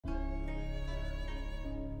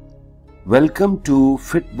Welcome to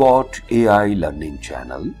FitBot AI Learning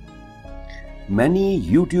Channel. Many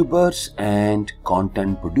YouTubers and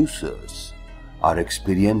content producers are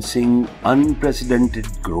experiencing unprecedented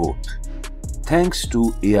growth thanks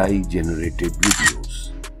to AI generated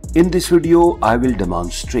videos. In this video, I will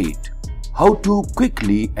demonstrate how to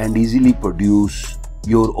quickly and easily produce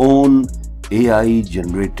your own AI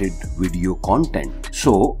generated video content.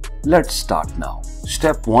 So let's start now.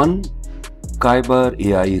 Step 1. Kyber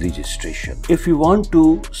AI registration. If you want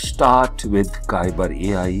to start with Kyber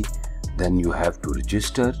AI, then you have to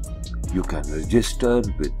register. You can register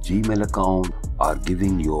with Gmail account or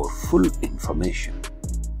giving your full information.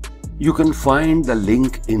 You can find the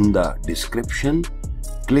link in the description.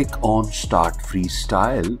 Click on Start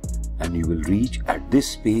Freestyle and you will reach at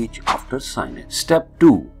this page after sign in. Step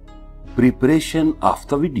 2. Preparation of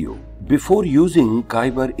the video. Before using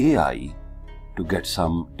Kyber AI, to get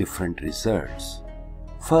some different results,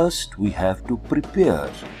 first we have to prepare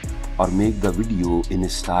or make the video in a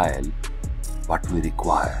style what we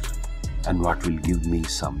require and what will give me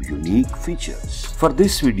some unique features. For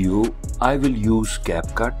this video, I will use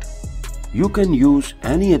CapCut. You can use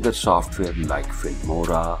any other software like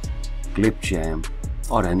Filmora, Clipchamp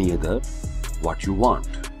or any other what you want.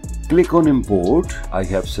 Click on import. I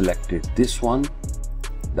have selected this one.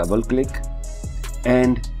 Double click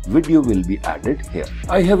and video will be added here.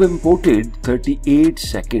 I have imported 38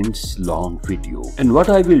 seconds long video, and what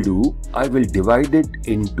I will do, I will divide it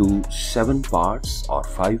into 7 parts or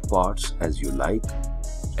 5 parts as you like,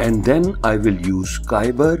 and then I will use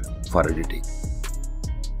Kyber for editing.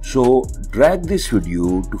 So drag this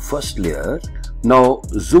video to first layer. Now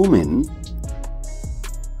zoom in.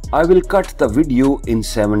 I will cut the video in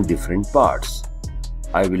 7 different parts.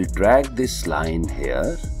 I will drag this line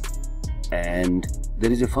here and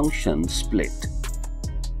there is a function split.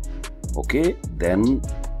 Okay, then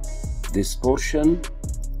this portion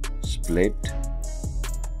split,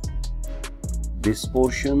 this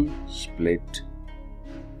portion split,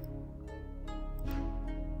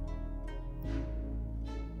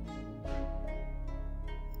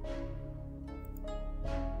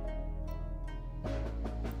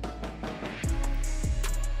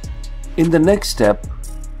 in the next step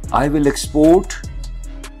I will export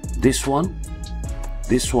this one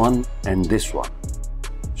and this one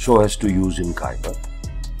so as to use in Kyber.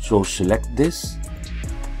 So select this,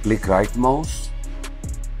 click right mouse,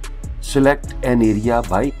 select an area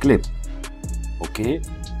by clip. Okay,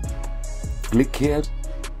 click here,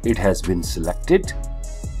 it has been selected.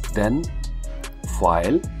 Then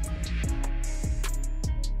file,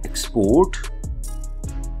 export,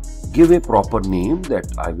 give a proper name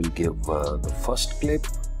that I will give the first clip,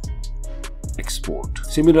 export.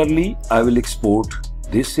 Similarly, I will export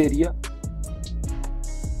this area,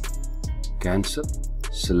 cancel,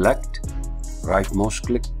 select, right mouse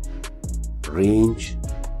click, range,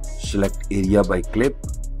 select area by clip,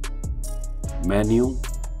 menu,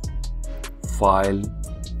 file,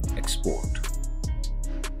 export.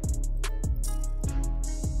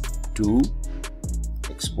 To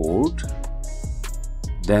export,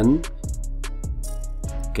 then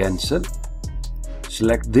cancel,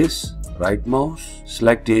 select this, right mouse,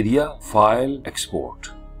 select area, file,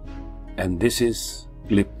 export. And this is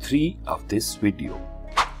clip 3 of this video.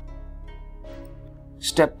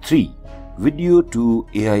 Step 3. Video to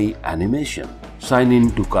AI animation. Sign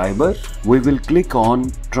in to Kyber. We will click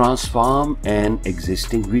on transform an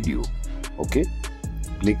existing video. Okay,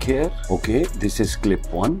 click here. Okay, this is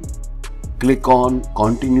clip 1. Click on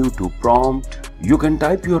continue to prompt. You can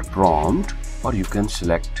type your prompt or you can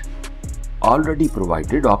select already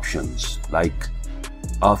provided options like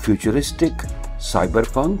a futuristic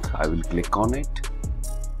cyberpunk. I will click on it,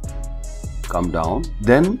 come down,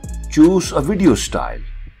 then choose a video style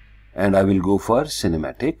and I will go for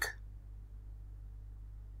cinematic.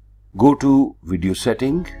 Go to video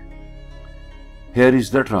setting. Here is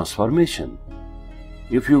the transformation.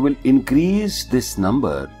 If you will increase this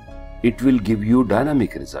number, it will give you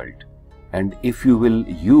dynamic result, and if you will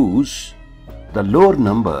use the lower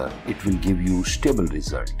number, it will give you stable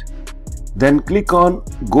result. Then click on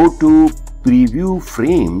go to preview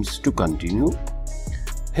frames to continue.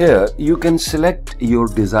 Here you can select your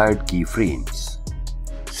desired keyframes.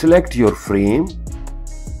 Select your frame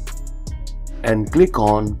and click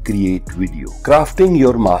on create video. Crafting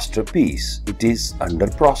your masterpiece, it is under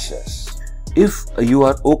process. If you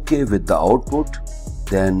are okay with the output,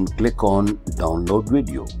 then click on download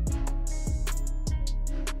video.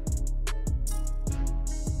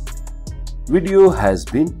 Video has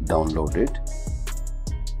been downloaded.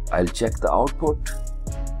 I'll check the output.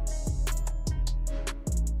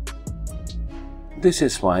 This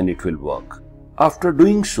is fine, it will work. After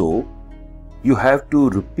doing so, you have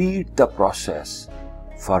to repeat the process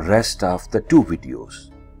for rest of the 2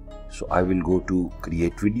 videos. So I will go to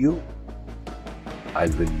create video. I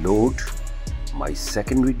will load my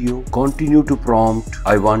second video. Continue to prompt.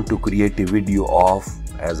 I want to create a video of,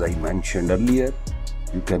 as I mentioned earlier.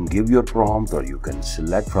 You can give your prompt or you can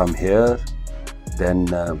select from here. Then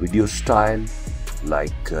video style,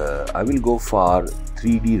 like I will go for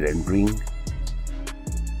 3D rendering.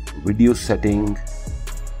 Video setting,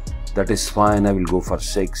 that is fine, I will go for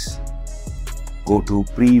 6. Go to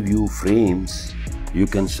preview frames. You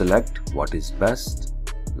can select what is best,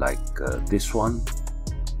 like this one.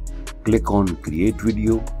 Click on create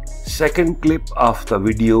video. Second clip of the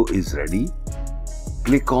video is ready.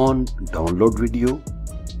 Click on download video.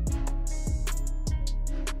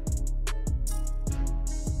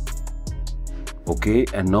 Okay,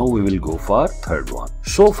 and now we will go for third one.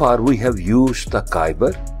 So far we have used the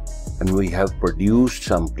Kyber and we have produced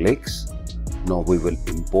some clicks. Now we will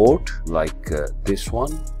import like this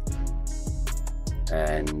one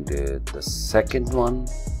and the second one.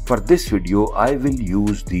 For this video I will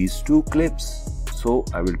use these 2 clips. So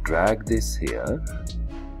I will drag this here.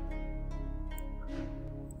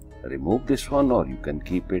 Remove this one or you can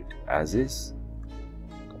keep it as is.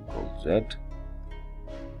 Ctrl Z.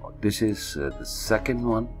 This is the second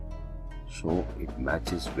one. So it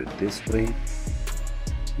matches with this frame.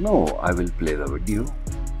 Now I will play the video.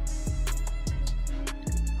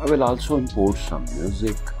 I will also import some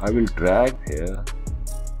music. I will drag here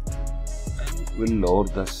and will lower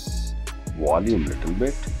this volume a little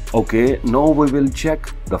bit. Okay, now we will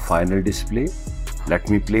check the final display. Let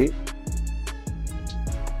me play.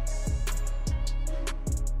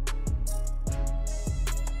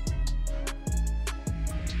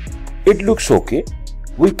 It looks okay.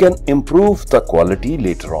 We can improve the quality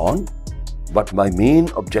later on, but my main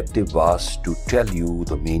objective was to tell you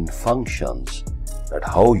the main functions, that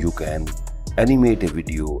how you can animate a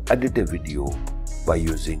video, edit a video by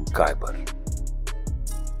using Kyber.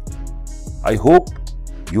 I hope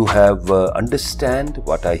you have understand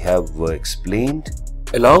what I have explained.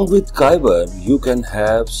 Along with Kyber, you can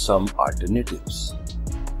have some alternatives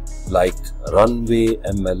like Runway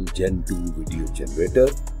ML Gen 2 video generator.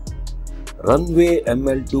 Runway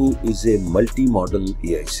ML2 is a multi-model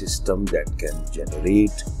AI system that can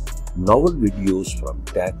generate novel videos from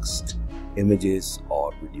text, images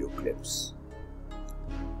or video clips.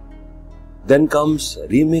 Then comes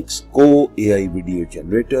Remix.co AI video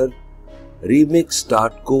generator.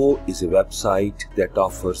 Remix.co is a website that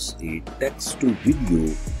offers a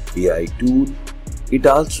text-to-video AI tool. It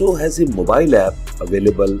also has a mobile app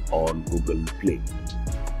available on Google Play.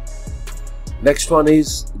 Next one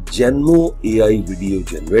is Genmo AI video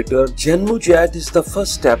generator. Genmo Chat is the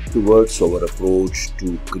first step towards our approach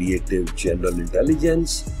to creative general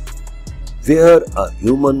intelligence, where a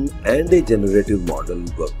human and a generative model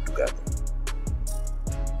work together.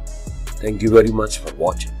 Thank you very much for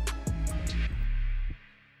watching.